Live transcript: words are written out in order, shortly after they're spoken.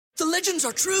The legends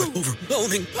are true.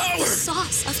 Overwhelming power! The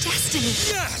sauce of destiny.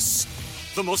 Yes!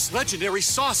 The most legendary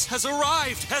sauce has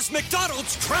arrived as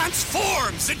McDonald's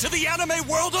transforms into the anime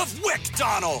world of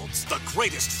WickDonald's. The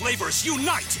greatest flavors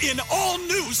unite in all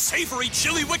new savory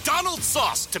chili McDonald's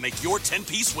sauce to make your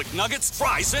 10-piece Wick Nuggets,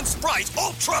 fries, and Sprite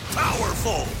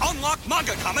ultra-powerful. Unlock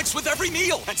manga comics with every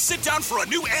meal and sit down for a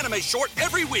new anime short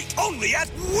every week only at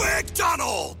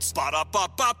WickDonald's.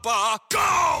 Ba-da-ba-ba-ba,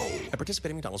 go! At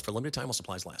participating McDonald's for a limited time while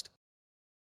supplies last.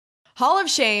 Hall of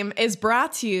Shame is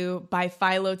brought to you by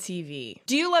Philo TV.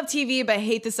 Do you love TV but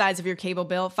hate the size of your cable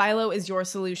bill? Philo is your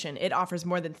solution. It offers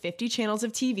more than 50 channels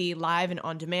of TV, live and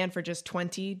on demand for just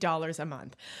 $20 a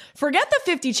month. Forget the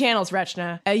 50 channels,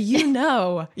 Rachna. You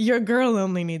know your girl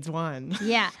only needs one.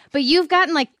 Yeah, but you've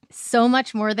gotten like so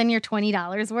much more than your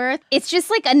 $20 worth. It's just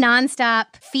like a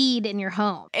nonstop feed in your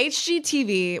home.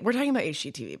 HGTV, we're talking about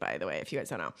HGTV, by the way, if you guys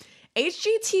don't know.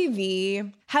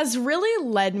 HGTV has really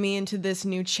led me into this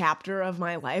new chapter of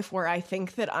my life where I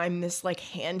think that I'm this like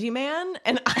handyman,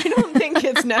 and I don't think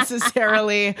it's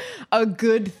necessarily a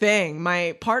good thing.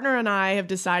 My partner and I have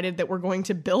decided that we're going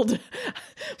to build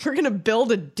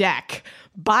a deck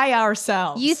by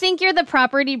ourselves. You think you're the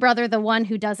property brother, the one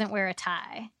who doesn't wear a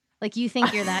tie. Like, you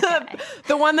think you're that guy.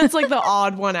 The one that's like the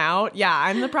odd one out. Yeah,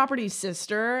 I'm the property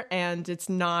sister, and it's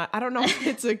not, I don't know if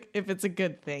it's a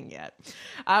good thing yet.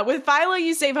 With Philo,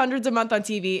 you save hundreds a month on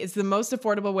TV. It's the most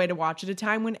affordable way to watch at a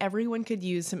time when everyone could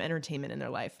use some entertainment in their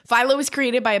life. Philo was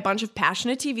created by a bunch of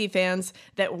passionate TV fans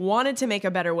that wanted to make a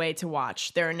better way to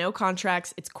watch. There are no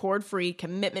contracts. It's cord-free,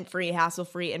 commitment-free,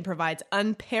 hassle-free, and provides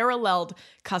unparalleled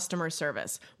customer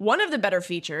service. One of the better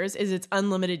features is its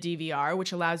unlimited DVR,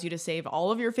 which allows you to save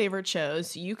all of your favorite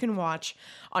shows so you can watch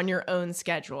on your own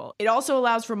schedule. It also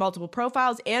allows for multiple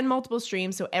profiles and multiple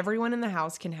streams so everyone in the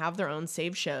house can have their own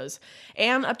saved shows,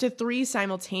 and up to 3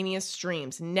 simultaneous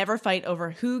streams. Never fight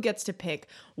over who gets to pick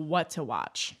what to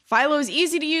watch. Philo is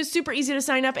easy to use, super easy to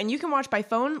sign up, and you can watch by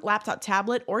phone, laptop,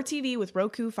 tablet, or TV with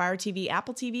Roku, Fire TV,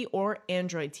 Apple TV, or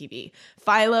Android TV.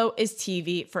 Philo is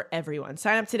TV for everyone.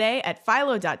 Sign up today at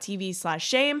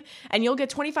philo.tv/shame, and you'll get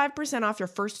 25% off your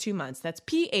first 2 months. That's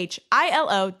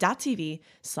philo.tv/shame.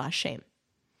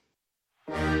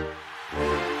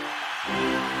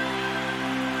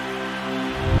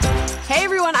 Hey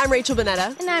everyone, I'm Rachel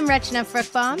Bonetta. And I'm Rachna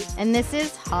Fruchtbaum, and this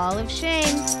is Hall of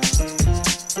Shame.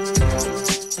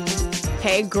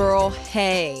 Hey girl,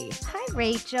 hey. Hi,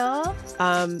 Rachel.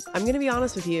 I'm going to be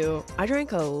honest with you. I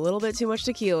drank a little bit too much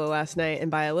tequila last night, and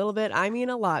by a little bit, I mean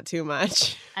a lot too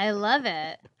much. I love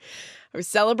it. I was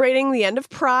celebrating the end of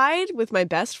Pride with my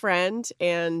best friend,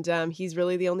 and he's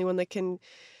really the only one that can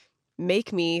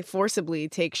make me forcibly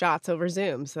take shots over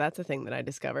Zoom. So that's a thing that I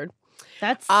discovered.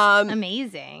 That's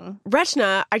amazing.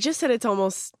 Rachna, I just said it's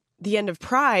almost the end of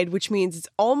Pride, which means it's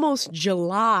almost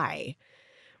July.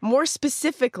 More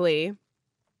specifically,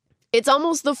 it's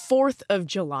almost the 4th of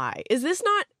July. Is this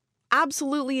not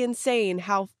absolutely insane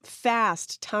how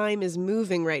fast time is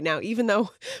moving right now, even though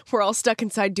we're all stuck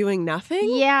inside doing nothing?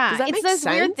 Yeah, Does that it's make this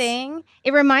sense? weird thing.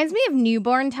 It reminds me of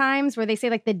newborn times where they say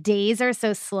like the days are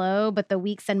so slow, but the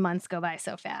weeks and months go by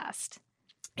so fast.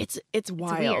 It's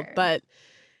wild, weird. but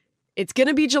it's going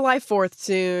to be July 4th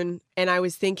soon, and I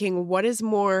was thinking, what is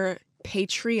more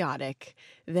patriotic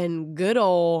than good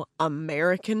old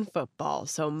American football?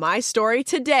 So my story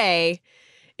today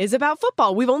is about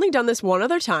football. We've only done this one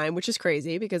other time, which is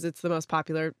crazy because it's the most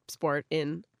popular sport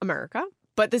in America.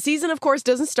 But the season, of course,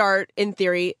 doesn't start in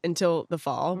theory until the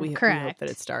fall. We hope that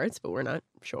it starts, but we're not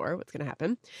sure what's going to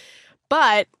happen.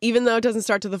 But even though it doesn't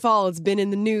start to the fall, it's been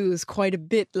in the news quite a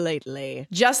bit lately.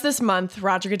 Just this month,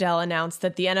 Roger Goodell announced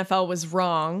that the NFL was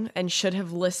wrong and should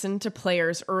have listened to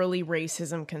players' early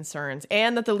racism concerns,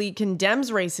 and that the league condemns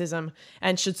racism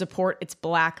and should support its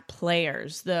black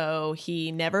players. Though he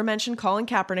never mentioned Colin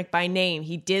Kaepernick by name,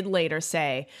 he did later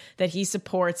say that he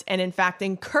supports and in fact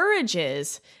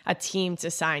encourages a team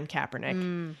to sign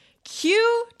Kaepernick.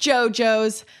 Cue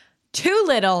JoJo's Too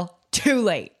Little, Too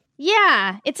Late.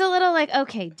 Yeah, it's a little like,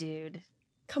 okay, dude.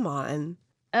 Come on.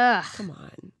 Ugh. Come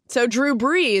on. So Drew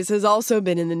Brees has also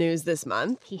been in the news this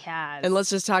month. He has. And let's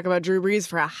just talk about Drew Brees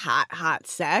for a hot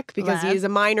sec, because he is a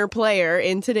minor player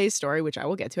in today's story, which I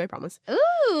will get to, I promise.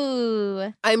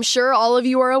 Ooh. I'm sure all of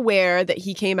you are aware that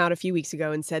he came out a few weeks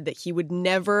ago and said that he would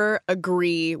never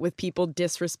agree with people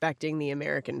disrespecting the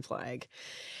American flag,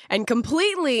 and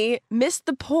completely missed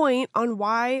the point on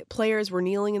why players were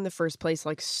kneeling in the first place,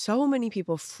 like so many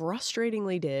people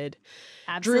frustratingly did.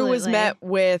 Absolutely. Drew was met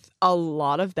with a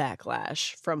lot of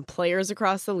backlash from players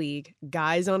across the league,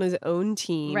 guys on his own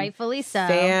team. Rightfully so.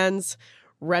 Fans,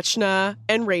 Rachna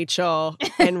and Rachel,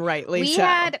 and rightly we so.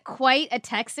 had quite a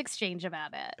text exchange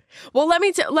about it. Well, let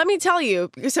me tell you.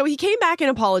 So he came back and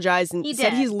apologized and He said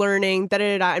did. he's learning.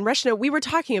 And Rachna, we were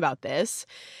talking about this,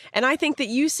 and I think that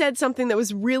you said something that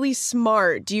was really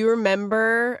smart. Do you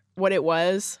remember what it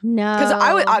was? No.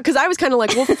 Because I was kind of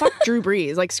like, well, fuck Drew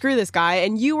Brees, like screw this guy,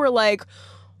 and you were like,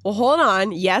 well, hold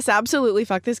on, yes, absolutely,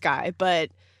 fuck this guy, but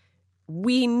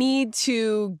we need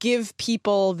to give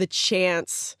people the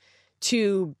chance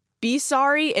to be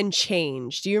sorry and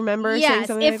change. Do you remember saying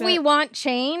something like that? If we want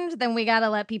change, then we got to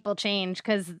let people change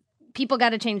because people got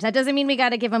to change. That doesn't mean we got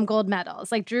to give them gold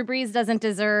medals. Like Drew Brees doesn't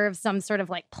deserve some sort of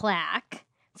like plaque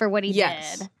for what he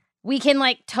did. We can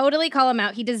like totally call him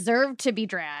out. He deserved to be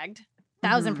dragged,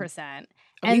 1,000%.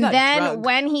 And then drugged.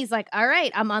 when he's like, all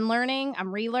right, I'm unlearning,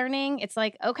 I'm relearning, it's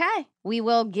like, okay, we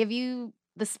will give you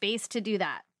the space to do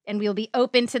that. And we'll be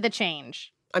open to the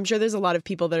change. I'm sure there's a lot of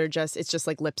people that are it's just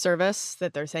like lip service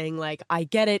that they're saying like, I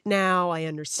get it now, I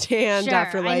understand. Sure,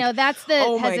 after like, I know that's the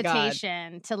oh my God.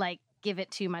 hesitation to like give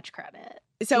it too much credit.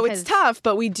 So it's tough,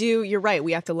 but you're right.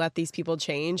 We have to let these people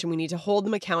change and we need to hold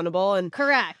them accountable. And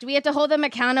correct. We have to hold them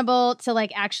accountable to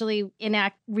like actually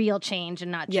enact real change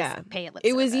and not just pay it lip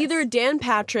It was service. either Dan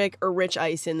Patrick or Rich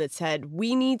Eisen that said,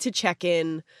 we need to check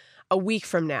in a week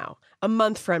from now, a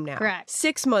month from now, Correct.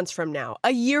 6 months from now,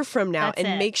 a year from now, That's and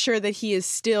it. make sure that he is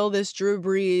still this Drew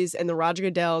Brees and the Roger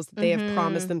Goodells that they have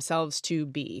promised themselves to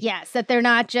be. Yes, that they're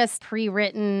not just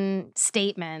pre-written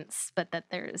statements, but that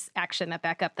there's action that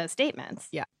back up those statements.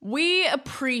 Yeah. We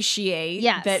appreciate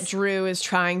that Drew is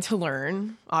trying to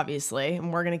learn, obviously,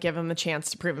 and we're going to give him the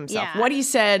chance to prove himself. Yeah. What he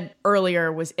said earlier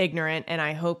was ignorant, and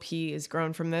I hope he has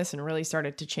grown from this and really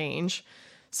started to change.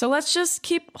 So let's just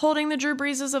keep holding the Drew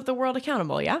Breeses of the world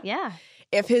accountable, yeah? Yeah.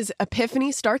 If his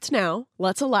epiphany starts now,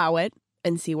 let's allow it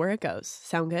and see where it goes.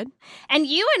 Sound good? And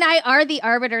you and I are the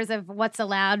arbiters of what's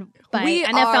allowed by We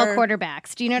NFL are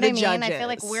quarterbacks. Do you know what I the mean? I feel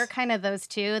like judges. we're kind of those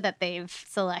two that they've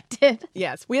selected.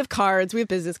 Yes. We have cards. We have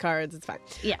business cards. It's fine.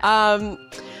 Yeah.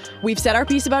 We've said our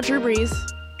piece about Drew Brees.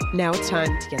 Now it's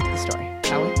time to get to the story,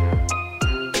 shall we?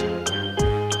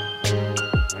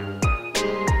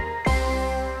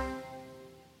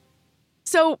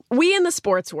 So we in the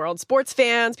sports world, sports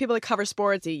fans, people that cover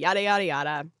sports, yada, yada,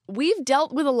 yada, we've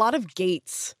dealt with a lot of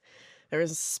gates.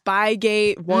 There's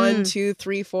Spygate, 1, 2,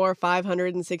 3, 4,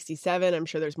 567. I'm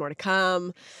sure there's more to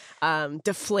come.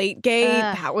 Deflategate,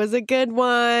 that was a good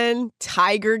one.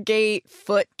 Tigergate,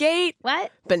 Footgate.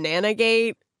 What?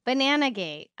 Bananagate.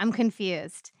 Bananagate. I'm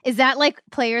confused. Is that like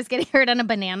players getting hurt on a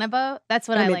banana boat? That's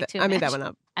what I like to imagine. I made that one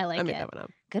up. I like it. I made that one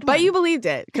up. Good one. But you believed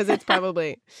it because it's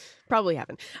probably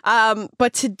happened.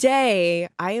 But today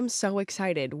I am so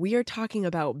excited. We are talking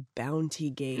about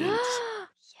Bountygate. Yes.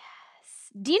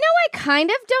 Do you know I kind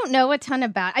of don't know a ton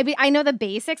about? I mean, I know the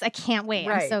basics. I can't wait.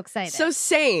 I'm so excited. So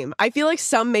same. I feel like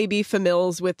some may be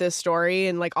familiars with this story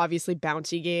and like obviously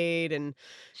Bountygate, and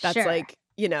that's like,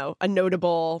 you know, a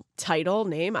notable title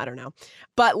name. I don't know.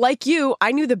 But like you,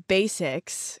 I knew the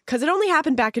basics because it only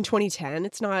happened back in 2010.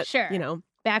 It's not, you know.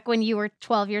 Back when you were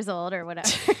 12 years old or whatever.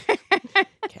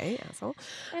 Okay, asshole.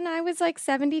 And I was like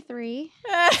 73.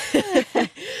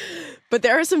 But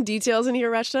there are some details in here,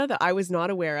 Rachna, that I was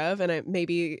not aware of, and it's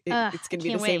going to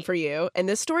be the same for you. And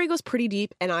this story goes pretty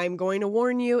deep, and I'm going to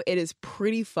warn you, it is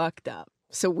pretty fucked up.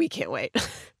 So we can't wait.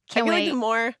 Can't wait.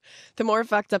 Like the more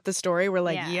fucked up the story, we're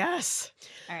like, yes.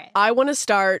 All right. I want to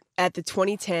start at the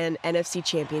 2010 NFC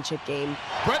Championship game.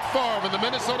 Brett Favre and the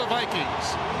Minnesota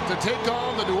Vikings to take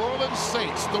on the New Orleans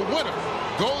Saints. The winner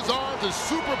goes on to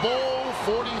Super Bowl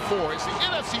 44. It's the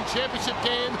NFC Championship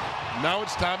game. Now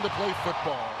it's time to play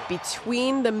football.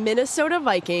 Between the Minnesota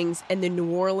Vikings and the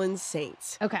New Orleans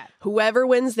Saints. Okay. Whoever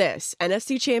wins this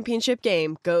NFC Championship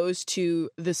game goes to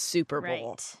the Super Bowl.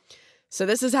 Right. So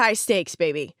this is high stakes,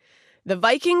 baby. The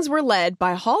Vikings were led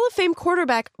by Hall of Fame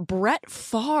quarterback Brett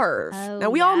Favre.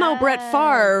 Now, we all know Brett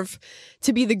Favre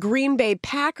to be the Green Bay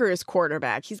Packers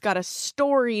quarterback. He's got a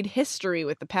storied history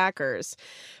with the Packers.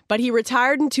 But he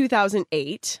retired in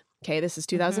 2008. Okay, this is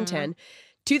 2010.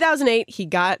 2008, he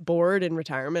got bored in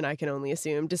retirement, I can only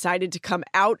assume, decided to come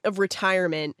out of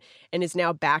retirement and is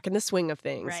now back in the swing of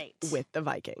things with the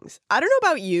Vikings. I don't know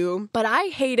about you, but I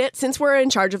hate it since we're in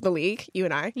charge of the league, you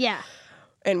and I. Yeah.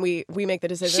 And we make the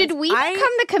decision. Should we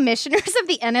become the commissioners of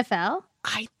the NFL?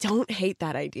 I don't hate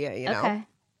that idea, you know? Okay.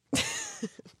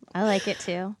 I like it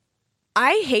too.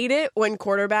 I hate it when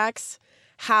quarterbacks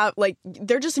have, like,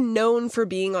 they're just known for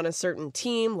being on a certain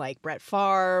team, like Brett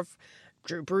Favre,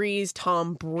 Drew Brees,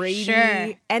 Tom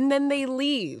Brady, and then they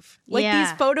leave. Like,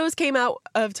 these photos came out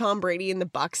of Tom Brady in the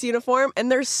Bucs uniform,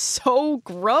 and they're so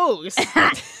gross.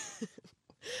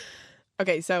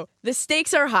 Okay, so the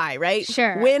stakes are high, right?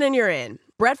 Sure. Win and you're in.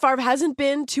 Brett Favre hasn't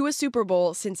been to a Super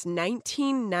Bowl since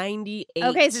 1998.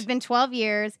 Okay, so it's been 12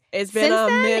 years. It's been a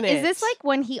minute. Is this like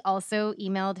when he also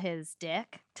emailed his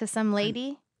dick to some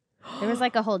lady? There was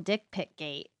like a whole dick pic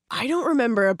gate. I don't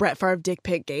remember a Brett Favre dick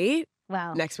pic gate.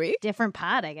 Wow. Next week? Different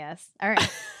pod, I guess. All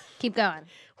right. Keep going.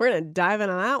 We're going to dive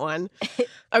into that one.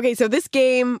 Okay, so this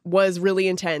game was really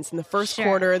intense. In the first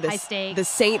quarter, High stakes. the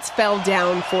Saints fell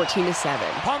down 14-7.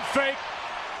 Pump fake.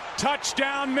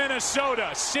 Touchdown,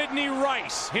 Minnesota. Sidney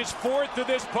Rice, his 4th of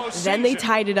this postseason. Then they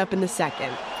tied it up in the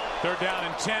second. They're down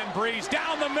in 10. Breeze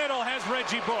down the middle has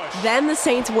Reggie Bush. Then the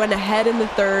Saints went ahead in the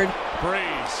third.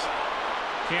 Breeze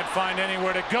can't find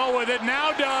anywhere to go with it.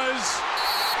 Now does.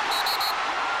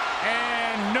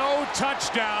 And no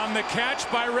touchdown. The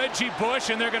catch by Reggie Bush,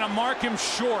 and they're going to mark him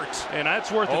short. And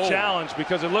that's worth a challenge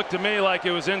because it looked to me like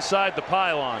it was inside the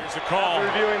pylon. Here's a call.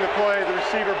 Reviewing the play, the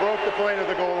receiver broke the plane of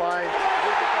the goal line.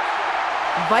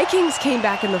 Vikings came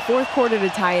back in the fourth quarter to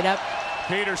tie it up.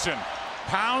 Peterson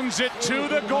pounds it to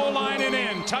the goal line and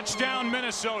in. Touchdown,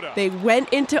 Minnesota. They went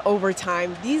into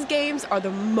overtime. These games are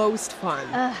the most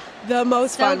fun. The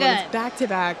most so fun good. when it's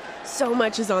back-to-back. So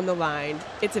much is on the line.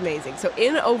 It's amazing. So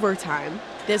in overtime,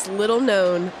 this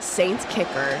little-known Saints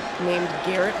kicker named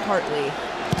Garrett Hartley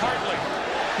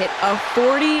hit a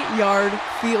 40-yard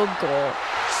field goal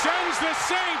Sends the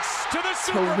Saints to the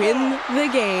Super to Bowl. win the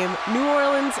game. New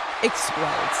Orleans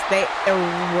explodes. They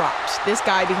erupt. This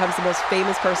guy becomes the most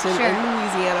famous person in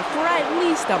Louisiana for at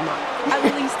least a month.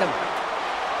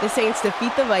 The Saints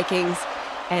defeat the Vikings,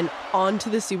 and on to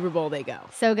the Super Bowl they go.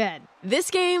 So good.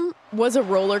 This game was a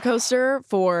roller coaster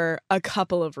for a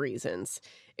couple of reasons.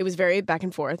 It was very back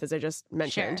and forth, as I just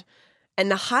mentioned. Sure. And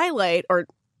the highlight, or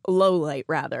low light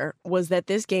rather, was that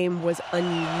this game was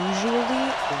unusually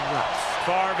rough.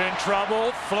 Favre in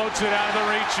trouble, floats it out of the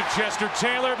reach of Chester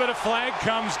Taylor, but a flag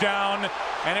comes down,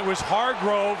 and it was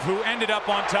Hargrove who ended up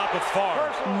on top of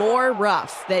Favre. More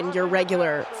rough than your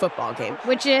regular football game.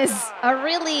 Which is a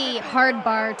really hard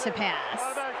bar to pass.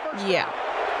 Yeah.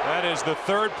 That is the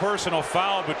third personal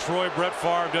foul, but Brett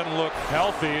Favre doesn't look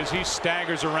healthy as he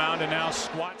staggers around and now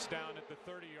squats down at the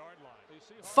 30-yard line.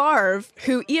 Favre,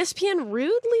 who ESPN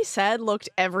rudely said looked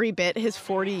every bit his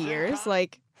 40 years,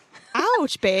 like,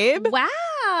 ouch, babe. Wow.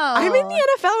 I'm in the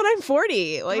NFL and I'm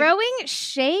 40. Like, throwing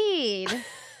shade.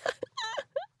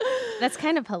 That's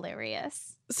kind of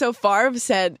hilarious. So Favre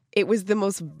said it was the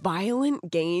most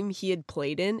violent game he had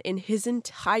played in his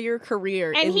entire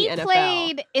career in the NFL. And he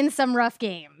played in some rough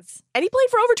games. And he played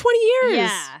for over 20 years.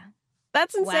 Yeah.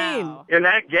 That's insane. Wow. In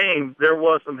that game, there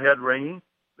was some head ringing.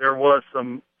 There was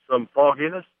some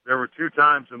fogginess. There were 2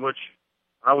 times in which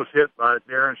I was hit by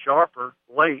Darren Sharper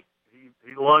late.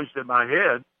 He lunged at my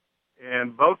head,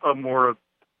 and both of them were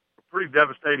pretty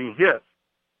devastating hits.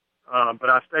 But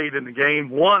I stayed in the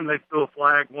game. One, they threw a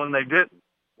flag. One, they didn't.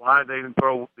 Why they didn't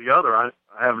throw the other, I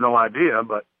have no idea.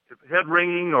 But if head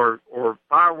ringing or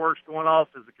fireworks going off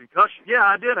is a concussion, yeah,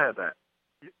 I did have that.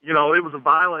 You know, it was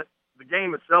the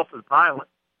game itself is violent.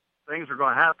 Things are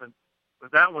going to happen.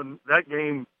 But that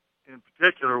game in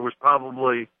particular was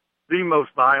probably the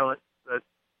most violent that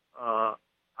I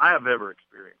have ever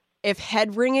experienced. If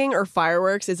head ringing or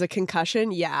fireworks is a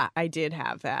concussion, yeah, I did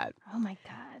have that. Oh, my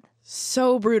God.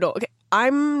 So brutal. Okay,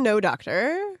 I'm no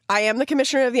doctor. I am the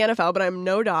commissioner of the NFL, but I'm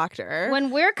no doctor. When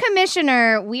we're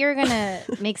commissioner, we are going to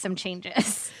make some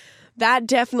changes. That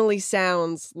definitely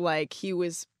sounds like he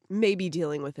was maybe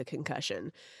dealing with a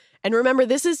concussion. And remember,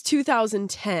 this is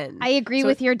 2010. I agree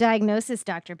with your diagnosis,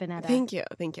 Dr. Bonetta. Thank you.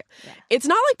 Yeah. It's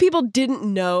not like people didn't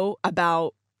know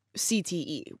about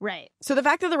CTE. Right. So the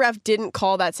fact that the ref didn't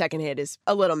call that second hit is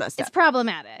a little messed It's up.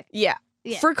 problematic. Yeah.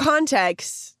 Yeah. For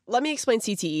context, let me explain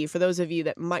CTE for those of you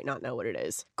that might not know what it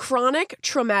is. Chronic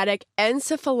traumatic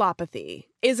encephalopathy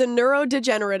is a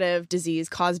neurodegenerative disease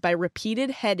caused by repeated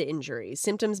head injuries.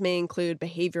 Symptoms may include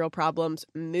behavioral problems,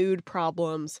 mood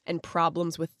problems, and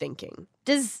problems with thinking.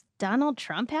 Does Donald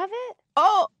Trump have it?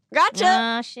 Oh,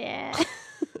 gotcha. Oh, shit.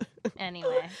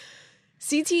 Anyway.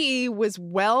 CTE was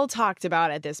well talked about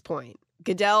at this point.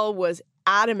 Goodell was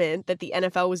adamant that the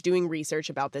NFL was doing research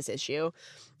about this issue.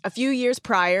 A few years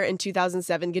prior, in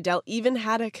 2007, Goodell even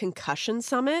had a concussion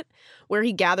summit where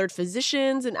he gathered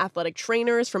physicians and athletic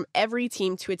trainers from every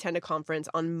team to attend a conference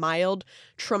on mild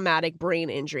traumatic brain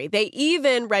injury. They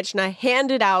even, Rachna,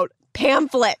 handed out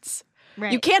pamphlets.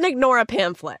 Right. You can't ignore a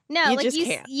pamphlet. No, you like just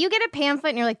can't. you get a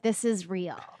pamphlet and you're like, this is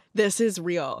real. This is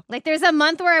real. Like there's a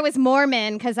month where I was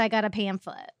Mormon because I got a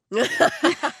pamphlet.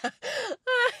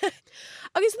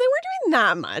 Okay, so they weren't doing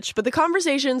that much, but the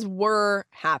conversations were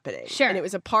happening. Sure. And it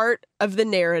was a part of the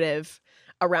narrative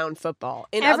around football.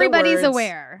 In Everybody's other words,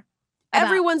 aware.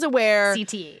 Everyone's aware.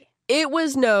 CTE. It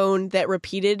was known that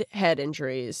repeated head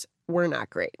injuries were not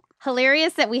great.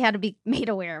 Hilarious that we had to be made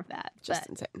aware of that. Just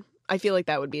insane. I feel like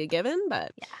that would be a given,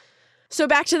 but... Yeah. So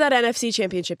back to that NFC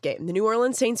Championship game. The New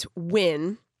Orleans Saints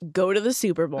win, go to the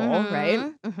Super Bowl,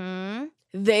 right? Mm-hmm.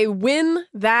 They win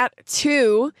that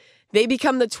too. They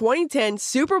become the 2010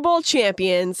 Super Bowl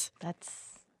champions. That's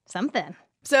something.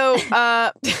 So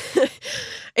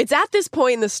it's at this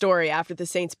point in the story after the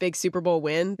Saints' big Super Bowl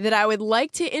win that I would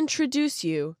like to introduce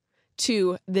you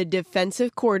to the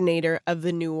defensive coordinator of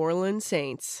the New Orleans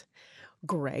Saints,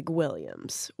 Gregg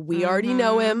Williams. We already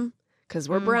know him because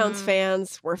we're Browns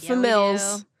fans. We're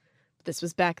familiars. This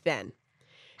was back then.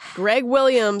 Gregg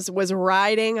Williams was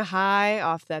riding high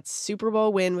off that Super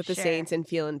Bowl win with the Saints and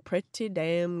feeling pretty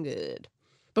damn good.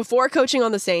 Before coaching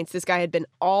on the Saints, this guy had been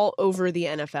all over the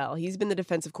NFL. He's been the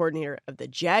defensive coordinator of the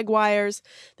Jaguars,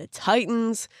 the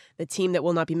Titans, the team that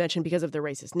will not be mentioned because of their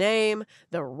racist name,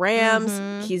 the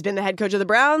Rams. He's been the head coach of the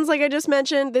Browns, like I just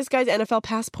mentioned. This guy's NFL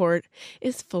passport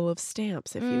is full of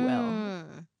stamps, if you will.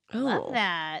 Love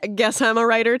that. I guess I'm a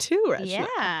writer too, Rachna.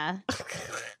 Yeah.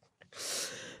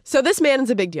 So this man is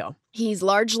a big deal. He's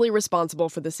largely responsible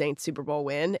for the Saints' Super Bowl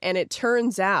win, and it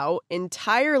turns out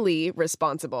entirely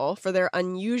responsible for their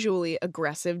unusually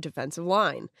aggressive defensive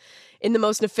line in the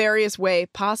most nefarious way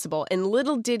possible. And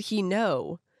little did he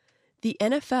know, the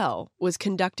NFL was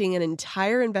conducting an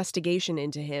entire investigation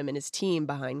into him and his team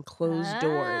behind closed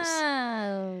doors.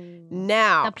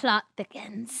 Now, the plot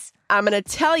thickens. I'm going to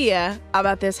tell you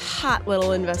about this hot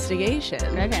little investigation.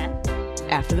 Okay.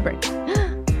 After the break.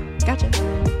 Gotcha.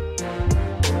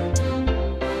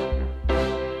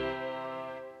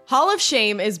 Hall of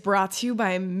Shame is brought to you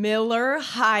by Miller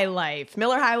High Life.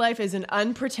 Miller High Life is an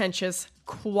unpretentious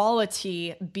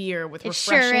quality beer with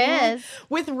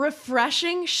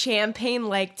refreshing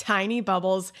champagne-like tiny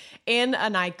bubbles in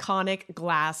an iconic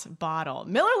glass bottle.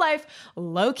 Miller Lite,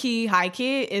 low-key,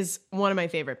 high-key, is one of my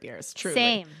favorite beers, truly.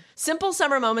 Same. Simple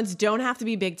summer moments don't have to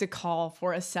be big to call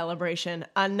for a celebration.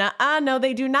 No,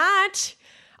 they do not.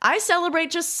 I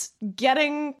celebrate just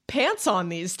getting pants on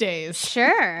these days.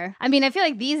 Sure. I mean, I feel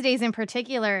like these days in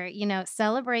particular,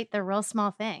 celebrate the real small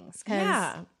things.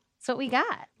 Yeah. That's what we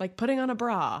got. Like putting on a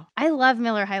bra. I love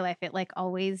Miller High Life. It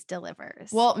always delivers.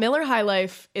 Well, Miller High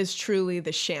Life is truly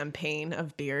the champagne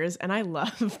of beers, and I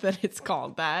love that it's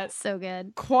called that. So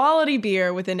good. Quality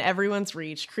beer within everyone's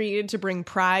reach, created to bring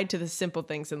pride to the simple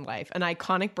things in life. An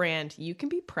iconic brand you can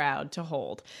be proud to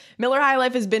hold. Miller High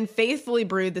Life has been faithfully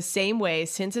brewed the same way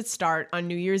since its start on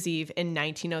New Year's Eve in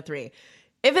 1903.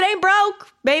 If it ain't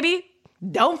broke, baby,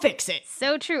 don't fix it.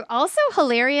 So true. Also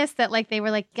hilarious that they were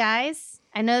like, guys,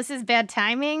 I know this is bad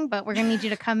timing, but we're going to need you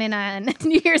to come in on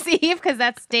New Year's Eve because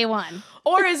that's day one.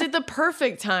 Or is it the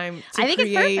perfect time to create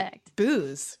it's perfect.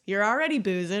 Booze? You're already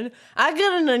boozing. I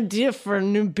got an idea for a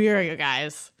new beer, you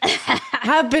guys.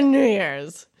 Happy New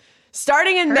Year's.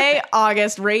 Starting in May,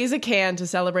 August, raise a can to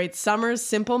celebrate summer's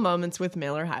simple moments with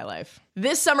Miller High Life.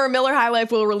 This summer, Miller High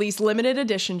Life will release limited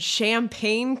edition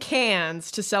champagne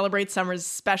cans to celebrate summer's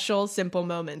special simple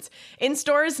moments. In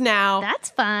stores now.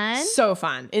 That's fun. So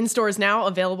fun. In stores now,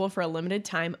 available for a limited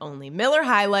time only. Miller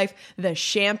High Life, the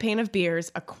champagne of beers,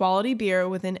 a quality beer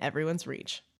within everyone's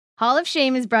reach. Hall of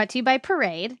Shame is brought to you by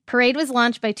Parade. Parade was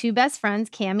launched by two best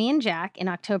friends, Cammie and Jack, in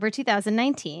October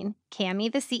 2019.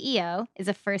 Cammie, the CEO, is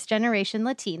a first-generation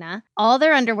Latina. All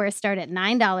their underwear start at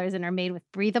 $9 and are made with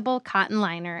breathable cotton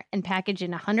liner and packaged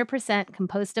in 100%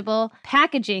 compostable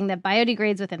packaging that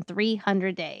biodegrades within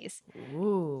 300 days.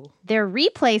 Ooh. Their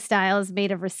replay style is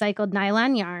made of recycled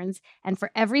nylon yarns, and for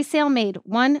every sale made,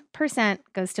 1%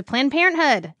 goes to Planned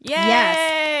Parenthood. Yay!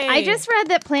 Yes. I just read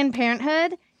that Planned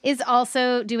Parenthood is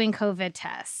also doing COVID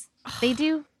tests. They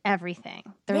do everything.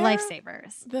 They're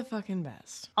lifesavers. The fucking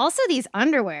best. Also, these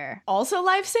underwear. Also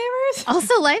lifesavers?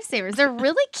 Also lifesavers. They're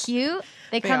really cute.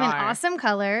 They come in awesome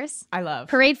colors. I love.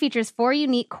 Parade features 4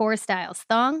 unique core styles: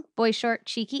 thong, boy short,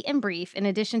 cheeky, and brief, in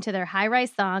addition to their high-rise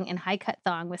thong and high-cut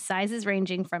thong with sizes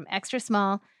ranging from extra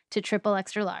small to triple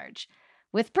extra large.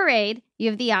 With Parade, you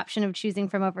have the option of choosing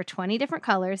from over 20 different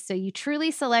colors, so you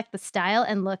truly select the style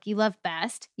and look you love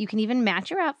best. You can even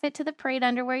match your outfit to the Parade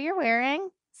underwear you're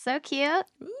wearing. So cute.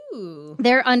 Ooh.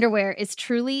 Their underwear is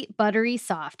truly buttery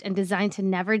soft and designed to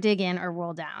never dig in or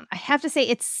roll down. I have to say,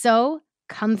 it's so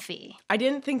comfy. I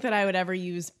didn't think that I would ever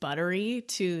use buttery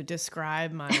to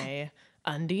describe my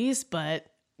undies, but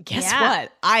guess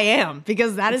what? I am,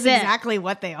 because that is exactly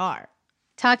what they are.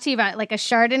 Talk to you about a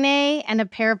Chardonnay and a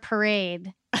pair of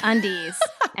Parade undies,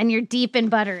 and you're deep in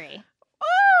buttery.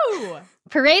 Ooh!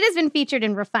 Parade has been featured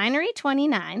in Refinery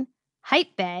 29,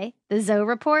 Hypebae, The Zoe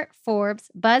Report,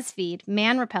 Forbes, BuzzFeed,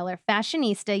 Man Repeller,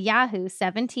 Fashionista, Yahoo,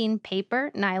 17,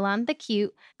 Paper, Nylon, The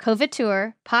Cute,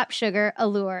 Couture, Pop Sugar,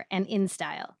 Allure, and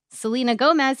InStyle. Selena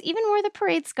Gomez even wore the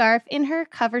parade scarf in her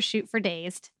cover shoot for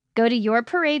Dazed. Go to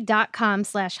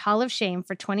yourparade.com/Hall of Shame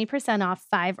for 20% off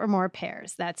 5 or more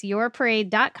pairs. That's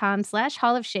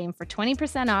yourparade.com/Hall of Shame for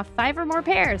 20% off 5 or more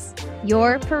pairs.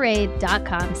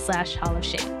 Yourparade.com/Hall of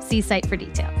Shame. See site for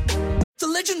details. The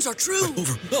legends are true.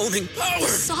 Overwhelming power! The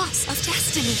sauce of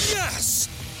destiny. Yes!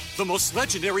 The most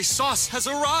legendary sauce has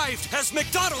arrived as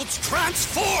McDonald's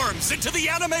transforms into the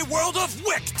anime world of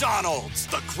WickDonald's.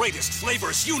 The greatest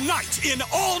flavors unite in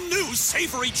all new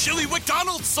savory chili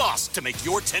McDonald's sauce to make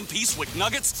your 10-piece Wick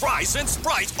Nuggets, fries, and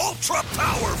Sprite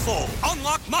ultra-powerful.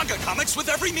 Unlock manga comics with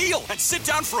every meal and sit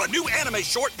down for a new anime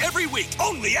short every week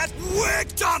only at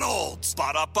WickDonald's.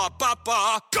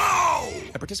 Ba-da-ba-ba-ba, go!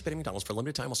 At participating McDonald's for a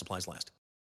limited time while supplies last.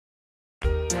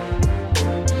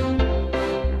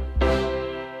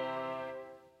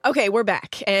 Okay, we're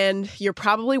back, and you're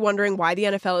probably wondering why the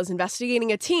NFL is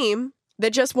investigating a team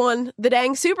that just won the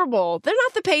dang Super Bowl. They're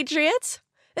not the Patriots.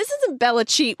 This isn't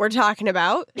Belichick we're talking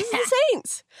about. This is the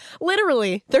Saints.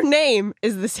 Literally, their name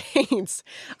is the Saints.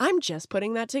 I'm just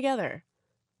putting that together.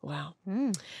 Wow.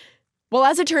 Well,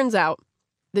 as it turns out,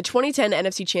 the 2010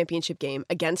 NFC Championship game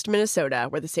against Minnesota,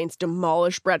 where the Saints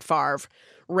demolished Brett Favre,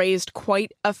 raised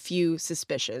quite a few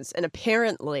suspicions, and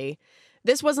apparently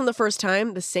this wasn't the first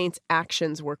time the Saints'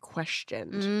 actions were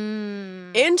questioned.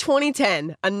 In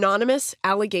 2010, anonymous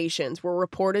allegations were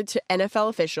reported to NFL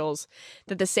officials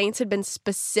that the Saints had been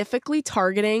specifically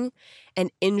targeting and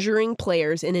injuring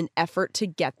players in an effort to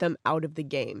get them out of the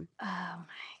game. Oh,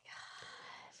 my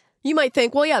God. You might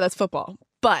think, well, yeah, that's football.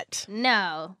 But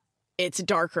no, it's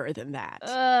darker than that.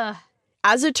 Ugh.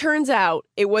 As it turns out,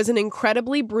 it was an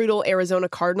incredibly brutal Arizona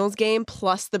Cardinals game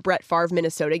plus the Brett Favre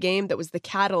Minnesota game that was the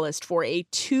catalyst for a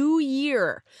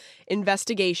 2-year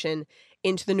investigation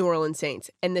into the New Orleans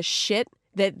Saints. And the shit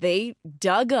that they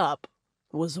dug up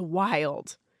was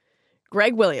wild.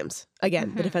 Gregg Williams,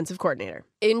 again, the defensive coordinator,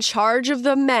 in charge of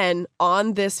the men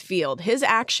on this field, his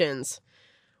actions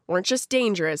weren't just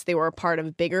dangerous, they were a part of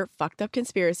a bigger fucked up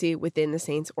conspiracy within the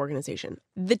Saints organization.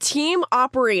 The team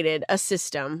operated a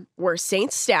system where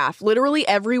Saints staff, literally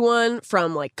everyone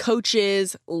from like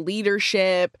coaches,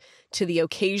 leadership, to the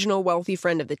occasional wealthy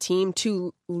friend of the team,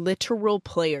 to literal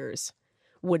players,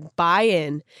 would buy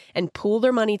in and pool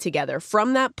their money together.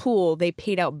 From that pool, they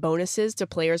paid out bonuses to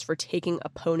players for taking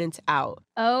opponents out.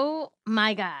 Oh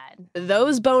my God.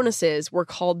 Those bonuses were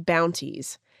called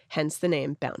bounties, hence the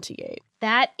name Bountygate.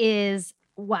 That is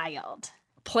wild.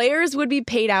 Players would be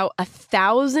paid out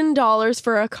 $1,000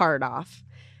 for a card off,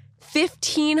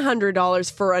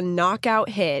 $1,500 for a knockout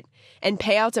hit, and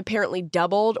payouts apparently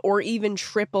doubled or even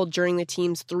tripled during the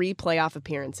team's 3 playoff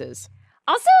appearances.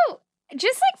 Also,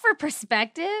 just like for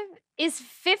perspective, is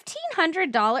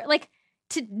 $1,500 like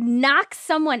to knock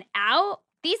someone out?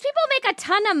 These people make a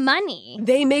ton of money.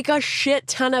 They make a shit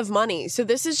ton of money. So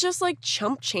this is just like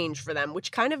chump change for them,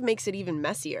 which kind of makes it even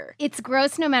messier. It's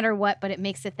gross no matter what, but it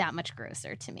makes it that much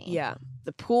grosser to me. Yeah.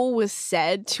 The pool was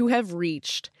said to have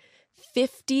reached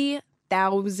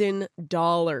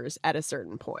 $50,000 at a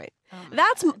certain point.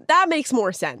 Oh that makes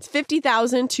more sense.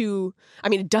 50,000 to, I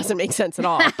mean, it doesn't make sense at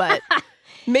all, but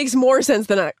makes more sense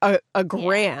than a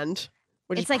grand.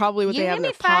 Which it's is like, probably what they have in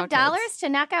their pockets. You give me $5 to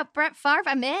knock out Brett Favre,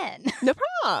 I'm in. No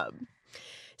problem.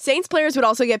 Saints players would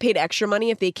also get paid extra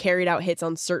money if they carried out hits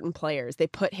on certain players. They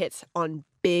put hits on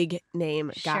big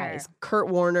name guys. Sure. Kurt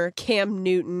Warner, Cam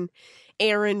Newton,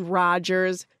 Aaron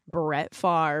Rodgers, Brett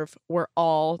Favre were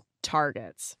all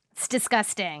targets. It's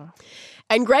disgusting.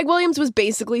 And Gregg Williams was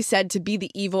basically said to be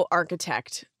the evil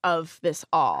architect of this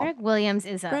all. Gregg Williams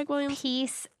is a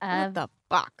piece of what the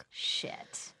fuck?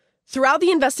 Shit. Throughout the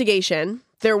investigation,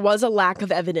 there was a lack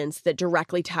of evidence that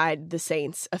directly tied the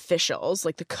Saints officials,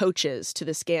 like the coaches, to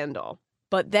the scandal.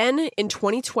 But then in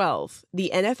 2012, the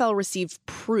NFL received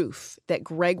proof that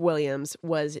Gregg Williams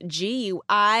was Guilty.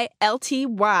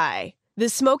 The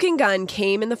smoking gun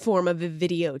came in the form of a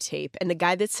videotape, and the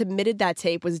guy that submitted that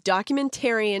tape was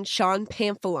documentarian Sean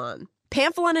Pamphilon.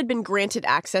 Pamphilon had been granted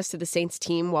access to the Saints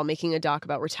team while making a doc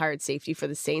about retired safety for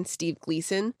the Saints, Steve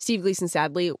Gleason. Steve Gleason,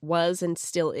 sadly, was and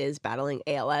still is battling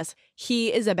ALS.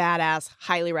 He is a badass.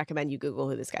 Highly recommend you Google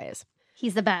who this guy is.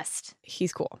 He's the best.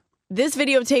 He's cool. This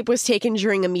videotape was taken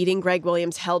during a meeting Gregg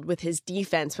Williams held with his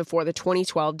defense before the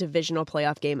 2012 divisional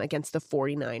playoff game against the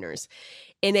 49ers.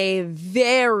 In a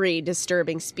very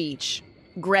disturbing speech,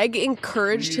 Gregg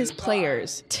encouraged his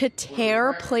players to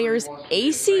tear players'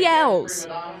 ACLs,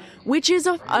 which is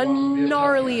a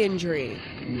gnarly injury.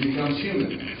 He becomes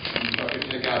human. You start to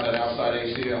take out that outside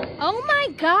ACL. Oh my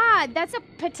God, that's a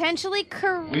potentially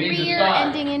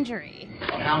career-ending injury.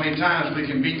 On how many times we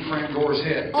can beat Frank Gore's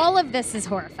head. All of this is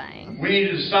horrifying. We need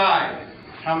to decide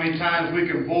how many times we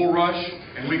can bull rush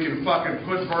and we can fucking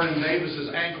put Vernon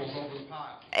Davis's ankles over the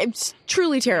pile. It's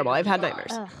truly terrible. I've had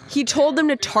nightmares. He told them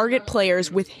to target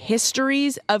players with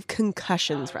histories of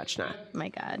concussions, Rachna. My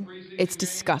God. It's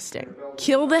disgusting.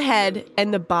 Kill the head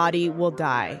and the body will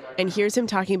die. And here's him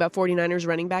talking about 49ers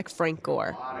running back Frank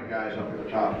Gore. A lot of guys up at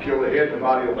the top. Kill the head, the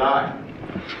body will die.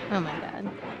 Oh my God.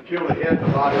 Kill the head,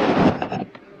 the body will die.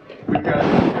 We've got to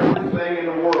do everything in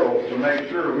the world to make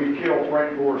sure we kill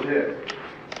Frank Gore's head.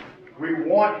 We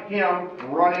want him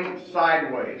running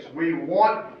sideways. We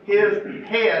want his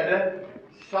head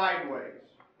sideways.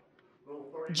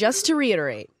 Just to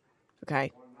reiterate,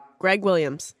 okay, Gregg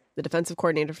Williams, the defensive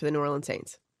coordinator for the New Orleans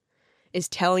Saints, is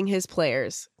telling his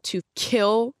players to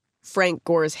kill Frank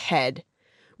Gore's head.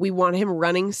 We want him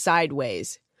running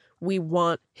sideways. We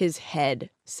want his head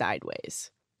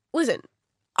sideways. Listen,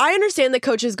 I understand that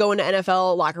coaches go into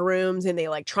NFL locker rooms and they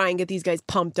like try and get these guys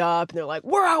pumped up and they're like,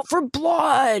 we're out for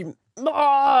blood.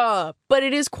 Ah! But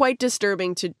it is quite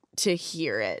disturbing to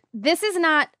hear it. This is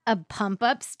not a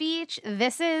pump-up speech.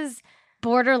 This is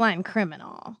borderline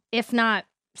criminal, if not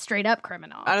straight up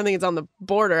criminal. I don't think it's on the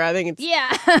border. I think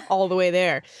it's all the way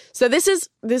there. So this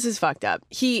is fucked up.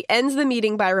 He ends the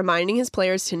meeting by reminding his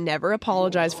players to never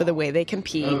apologize for the way they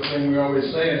compete. Another thing we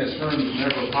always say in this room is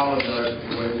never apologize for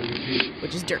the way we compete.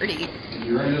 Which is dirty. If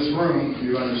you're in this room,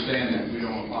 you understand that. We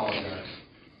don't apologize.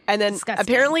 And then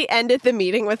apparently ended the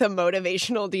meeting with a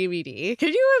motivational DVD.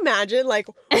 Could you imagine? Like,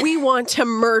 we want to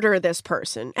murder this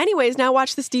person. Anyways, now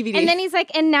watch this DVD. And then he's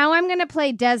like, and now I'm going to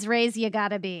play Des'ree's You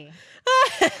Gotta Be.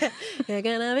 You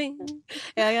gotta be.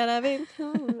 I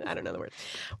don't know the words.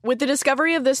 With the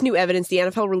discovery of this new evidence, the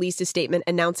NFL released a statement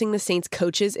announcing the Saints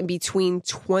coaches and between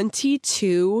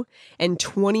 22 and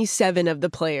 27 of the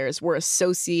players were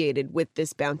associated with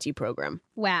this bounty program.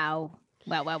 Wow.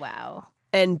 Wow.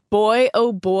 And boy,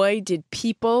 oh boy, did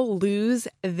people lose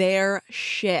their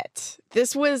shit.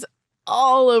 This was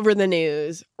all over the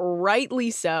news,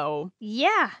 rightly so.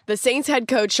 Yeah. The Saints head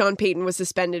coach, Sean Payton, was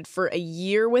suspended for a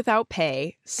year without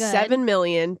pay, $7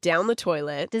 million down the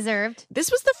toilet. Deserved.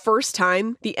 This was the first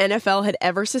time the NFL had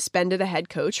ever suspended a head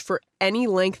coach for any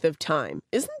length of time.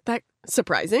 Isn't that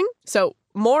surprising? So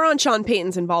more on Sean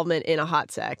Payton's involvement in a hot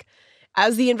sec.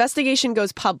 As the investigation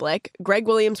goes public, Gregg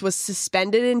Williams was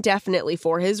suspended indefinitely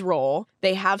for his role.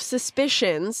 They have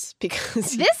suspicions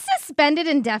because... This suspended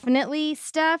indefinitely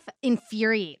stuff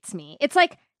infuriates me. It's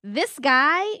like, this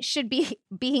guy should be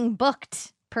being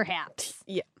booked, perhaps.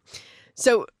 Yeah.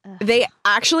 So they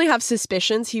actually have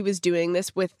suspicions he was doing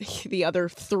this with the other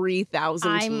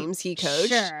 3,000 teams he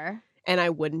coached. Sure. And I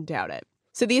wouldn't doubt it.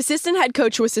 So the assistant head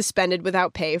coach was suspended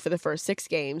without pay for the first 6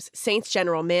 games. Saints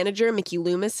general manager Mickey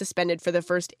Loomis suspended for the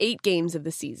first 8 games of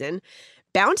the season.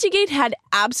 Bountygate had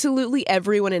absolutely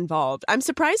everyone involved. I'm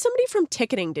surprised somebody from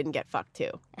ticketing didn't get fucked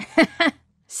too.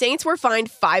 Saints were fined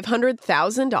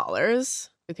 $500,000.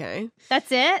 Okay.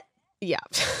 That's it? Yeah.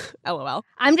 LOL.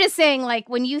 I'm just saying, like,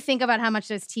 when you think about how much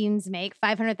those teams make,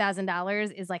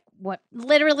 $500,000 is like what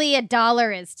literally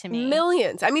 $1 is to me.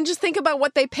 Millions. I mean, just think about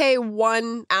what they pay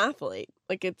one athlete.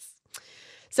 Like, it's...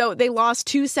 So they lost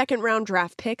 2 second-round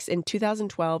draft picks in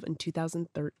 2012 and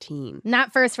 2013.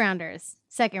 Not first rounders.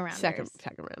 Second rounders. Second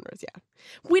rounders, yeah.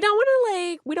 We don't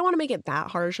want to make it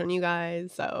that harsh on you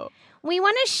guys, so... We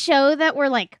want to show that we're,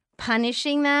 like,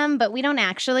 punishing them, but we don't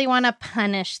actually want to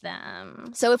punish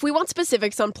them. So if we want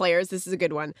specifics on players, this is a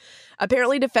good one.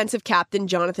 Apparently, defensive captain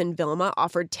Jonathan Vilma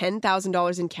offered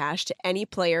 $10,000 in cash to any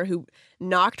player who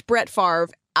knocked Brett Favre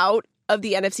out of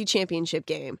the NFC Championship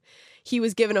game. He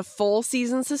was given a full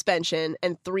season suspension,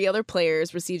 and 3 other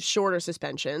players received shorter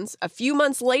suspensions. A few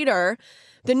months later,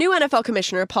 the new NFL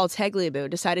commissioner, Paul Tagliabue,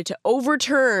 decided to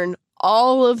overturn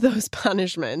all of those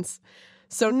punishments.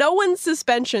 So no one's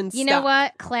suspension You know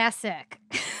what? Classic.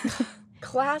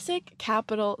 Classic,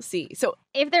 capital C. So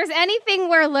if there's anything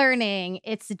we're learning,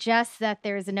 it's just that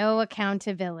there's no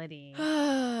accountability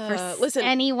for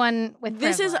anyone with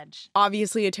privilege. This is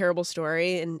obviously a terrible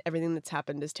story, and everything that's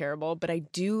happened is terrible, but I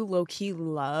do low-key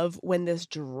love when this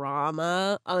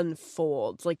drama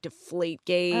unfolds, like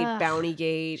Deflategate,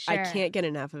 Bountygate. Sure. I can't get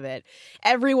enough of it.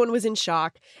 Everyone was in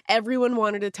shock. Everyone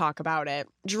wanted to talk about it.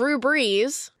 Drew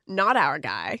Brees, not our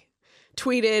guy,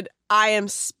 tweeted, "I am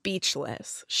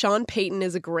speechless. Sean Payton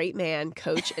is a great man,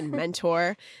 coach, and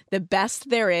mentor. The best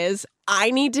there is.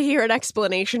 I need to hear an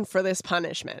explanation for this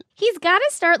punishment." He's got to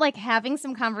start, like, having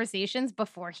some conversations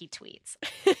before he tweets.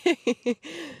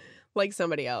 like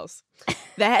somebody else.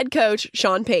 The head coach,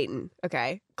 Sean Payton,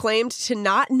 claimed to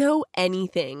not know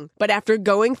anything. But after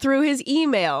going through his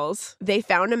emails, they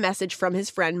found a message from his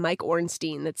friend Mike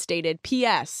Ornstein that stated,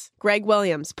 P.S. Gregg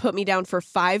Williams put me down for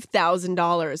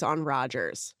 $5,000 on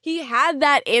Rodgers. He had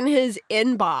that in his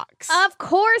inbox. Of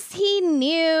course he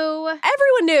knew.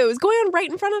 Everyone knew. It was going on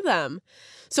right in front of them.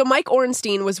 So Mike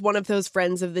Ornstein was one of those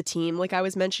friends of the team, like I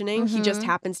was mentioning. He just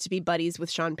happens to be buddies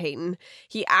with Sean Payton.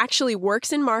 He actually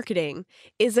works in marketing,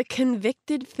 is a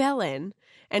convicted felon,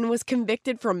 and was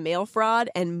convicted for mail fraud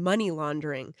and money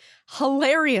laundering.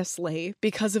 Hilariously,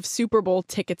 because of Super Bowl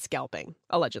ticket scalping,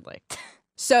 allegedly.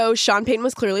 So Sean Payton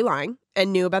was clearly lying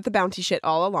and knew about the bounty shit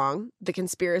all along. The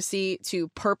conspiracy to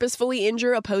purposefully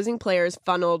injure opposing players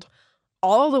funneled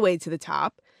all the way to the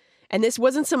top. And this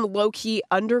wasn't some low-key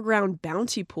underground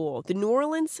bounty pool. The New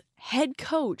Orleans head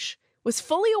coach was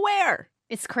fully aware.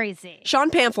 It's crazy. Sean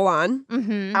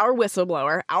Pamphilon, our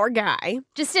whistleblower, our guy.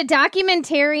 Just a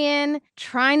documentarian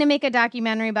trying to make a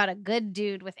documentary about a good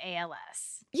dude with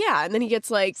ALS. Yeah, and then he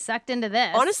gets sucked into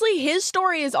this. Honestly, his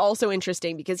story is also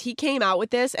interesting because he came out with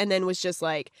this and then was just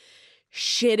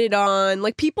shitted on.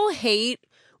 People hate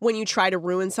when you try to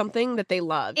ruin something that they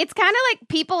love. It's kind of like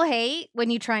people hate when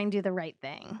you try and do the right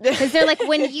thing. Because they're like,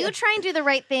 when you try and do the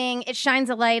right thing, it shines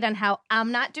a light on how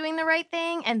I'm not doing the right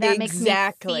thing, and that makes me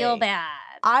feel bad.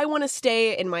 I want to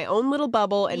stay in my own little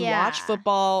bubble and watch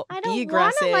football, be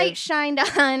aggressive. I don't want a light shined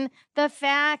on the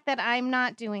fact that I'm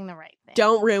not doing the right thing.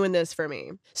 Don't ruin this for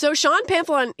me. So Sean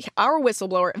Pamphilon, our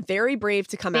whistleblower, very brave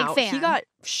to come out. Fan. He got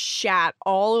shat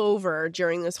all over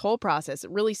during this whole process.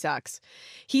 It really sucks.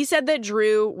 He said that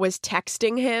Drew was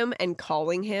texting him and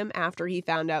calling him after he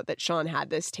found out that Sean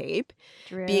had this tape,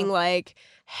 being like,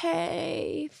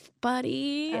 hey,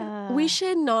 buddy, we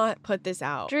should not put this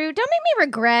out. Drew, don't make me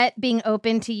regret being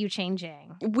open to you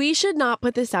changing. We should not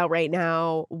put this out right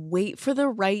now. Wait for the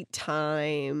right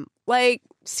time.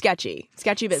 Sketchy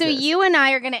business. So you and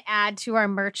I are going to add to our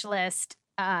merch list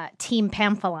Team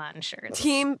Pamphilon shirts.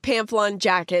 Team Pamphilon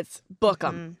jackets. Book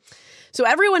them. So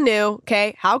everyone knew,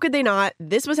 okay, how could they not?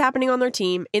 This was happening on their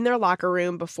team, in their locker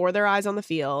room, before their eyes on the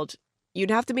field. You'd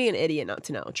have to be an idiot not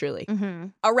to know, truly.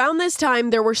 Around this time,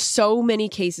 there were so many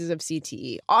cases of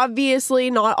CTE. Obviously,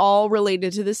 not all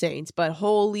related to the Saints, but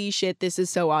holy shit, this is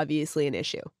so obviously an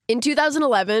issue. In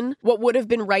 2011, what would have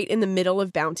been right in the middle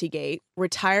of Bountygate,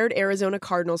 retired Arizona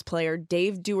Cardinals player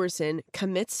Dave Duerson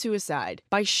commits suicide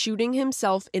by shooting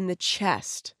himself in the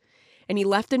chest. And he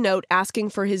left a note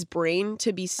asking for his brain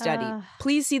to be studied.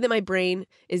 Please see that my brain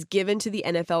is given to the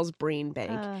NFL's brain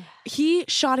bank. He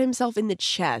shot himself in the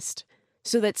chest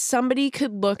so that somebody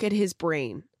could look at his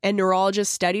brain. And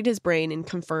neurologists studied his brain and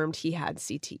confirmed he had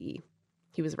CTE.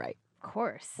 He was right. Of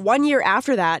course. 1 year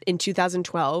after that, in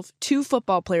 2012, 2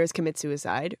 football players commit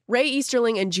suicide. Ray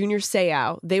Easterling and Junior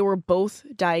Seau, they were both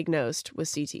diagnosed with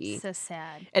CTE. So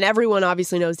sad. And everyone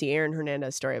obviously knows the Aaron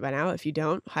Hernandez story by now. If you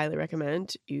don't, highly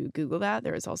recommend you Google that.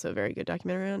 There is also a very good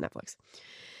documentary on Netflix.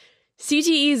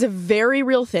 CTE is a very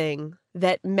real thing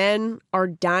that men are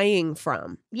dying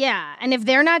from. Yeah, and if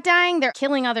they're not dying, they're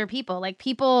killing other people.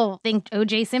 People think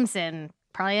O.J. Simpson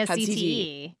probably has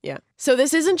CTE. Yeah. So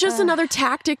this isn't just another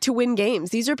tactic to win games.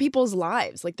 These are people's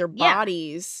lives, their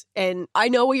bodies. And I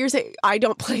know what you're saying. I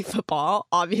don't play football,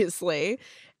 obviously.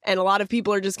 And a lot of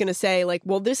people are just going to say,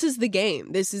 well, this is the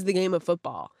game. This is the game of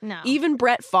football. No. Even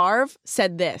Brett Favre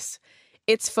said this.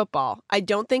 It's football. I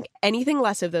don't think anything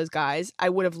less of those guys. I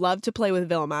would have loved to play with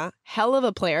Vilma. Hell of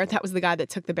a player. That was the guy that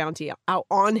took the bounty out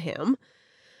on him.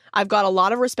 I've got a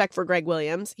lot of respect for Gregg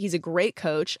Williams. He's a great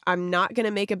coach. I'm not going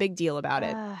to make a big deal about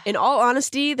it. In all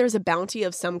honesty, there's a bounty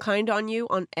of some kind on you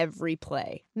on every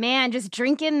play. Man, just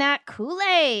drinking that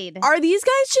Kool-Aid. Are these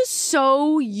guys just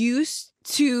so used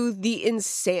to the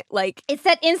insane, It's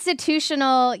that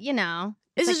institutional,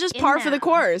 This is just par for the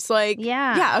course.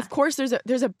 Yeah, of course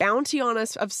there's a bounty on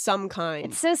us of some kind.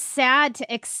 It's so sad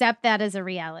to accept that as a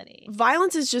reality.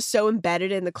 Violence is just so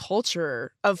embedded in the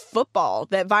culture of football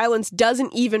that violence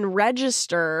doesn't even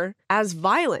register as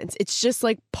violence. It's just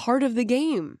part of the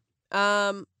game.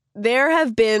 There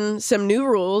have been some new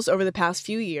rules over the past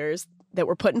few years that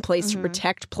were put in place to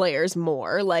protect players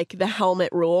more, like the helmet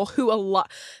rule, there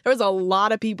was a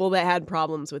lot of people that had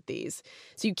problems with these.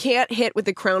 So you can't hit with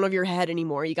the crown of your head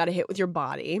anymore. You got to hit with your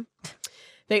body.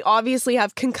 They obviously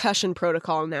have concussion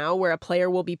protocol now, where a player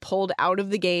will be pulled out of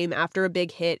the game after a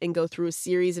big hit and go through a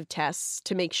series of tests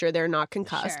to make sure they're not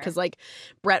concussed. Because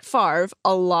Brett Favre,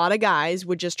 a lot of guys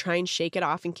would just try and shake it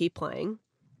off and keep playing.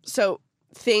 So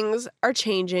things are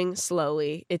changing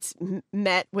slowly. It's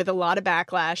met with a lot of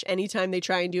backlash anytime they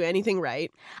try and do anything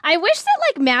right. I wish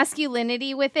that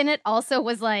masculinity within it also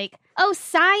was oh,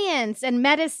 science and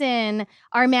medicine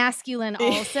are masculine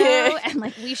also, and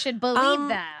like we should believe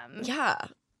them. Yeah.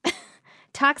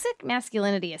 Toxic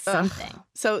masculinity is something.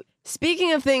 So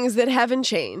speaking of things that haven't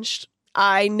changed,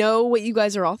 I know what you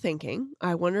guys are all thinking.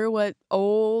 I wonder what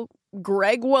old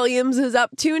Gregg Williams is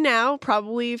up to now,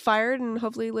 probably fired and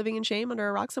hopefully living in shame under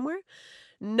a rock somewhere.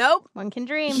 Nope. One can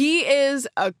dream. He is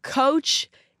a coach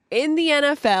in the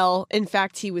NFL. In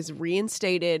fact, he was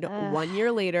reinstated 1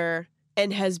 year later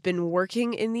and has been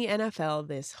working in the NFL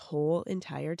this whole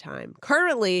entire time.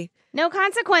 Currently, no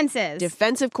consequences.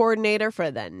 Defensive coordinator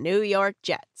for the New York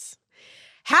Jets.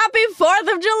 Happy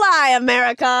 4th of July,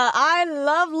 America. I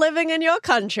love living in your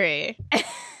country.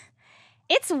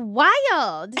 It's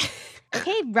wild.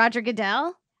 Okay, Roger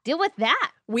Goodell, deal with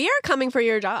that. We are coming for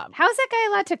your job. How is that guy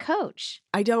allowed to coach?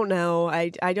 I don't know.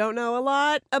 I don't know a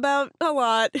lot about a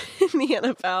lot in the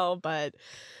NFL, but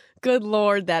good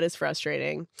Lord, that is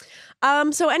frustrating.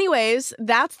 So anyways,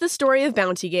 that's the story of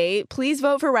Bountygate. Please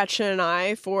vote for Rachna and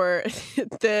I for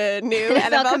the new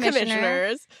NFL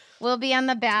commissioners. We'll be on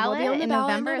the ballot in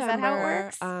November. Is that how it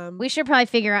works? We should probably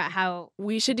figure out how.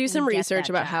 We should do some research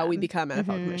about how we become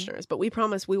NFL commissioners, but we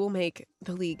promise we will make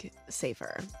the league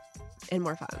safer and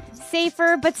more fun.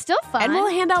 Safer, but still fun. And we'll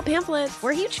hand out pamphlets.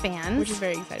 We're huge fans. Which is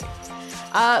very exciting.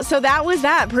 So that was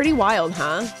that. Pretty wild,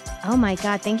 huh? Oh my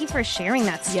God. Thank you for sharing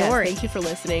that story. Yes, thank you for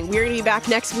listening. We're going to be back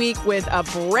next week with a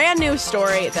brand new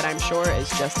story that I'm sure is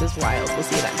just as wild. We'll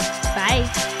see you then. Bye.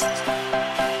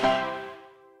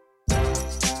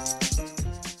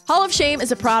 Hall of Shame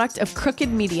is a product of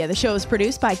Crooked Media. The show is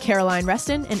produced by Caroline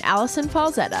Reston and Allison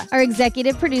Falzetta. Our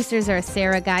executive producers are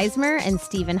Sarah Geismer and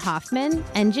Stephen Hoffman.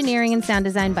 Engineering and sound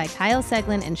design by Kyle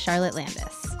Seglin and Charlotte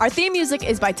Landis. Our theme music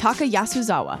is by Taka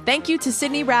Yasuzawa. Thank you to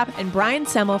Sydney Rapp and Brian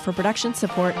Semmel for production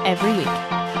support every week.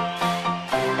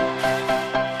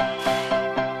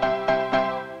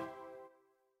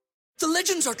 The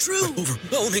legends are true.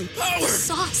 Overwhelming power! The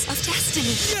sauce of destiny.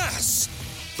 Yes!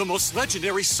 The most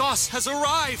legendary sauce has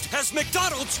arrived as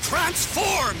McDonald's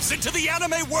transforms into the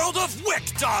anime world of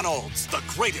WickDonald's. The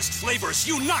greatest flavors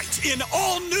unite in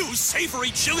all new savory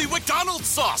chili McDonald's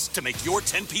sauce to make your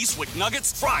 10-piece Wick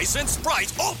Nuggets, fries, and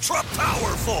Sprite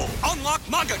ultra-powerful. Unlock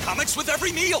manga comics with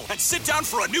every meal and sit down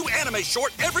for a new anime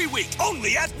short every week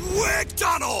only at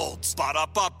WickDonald's.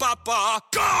 Ba-da-ba-ba-ba,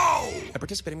 go! At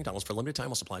participating McDonald's for a limited time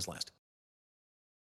while supplies last.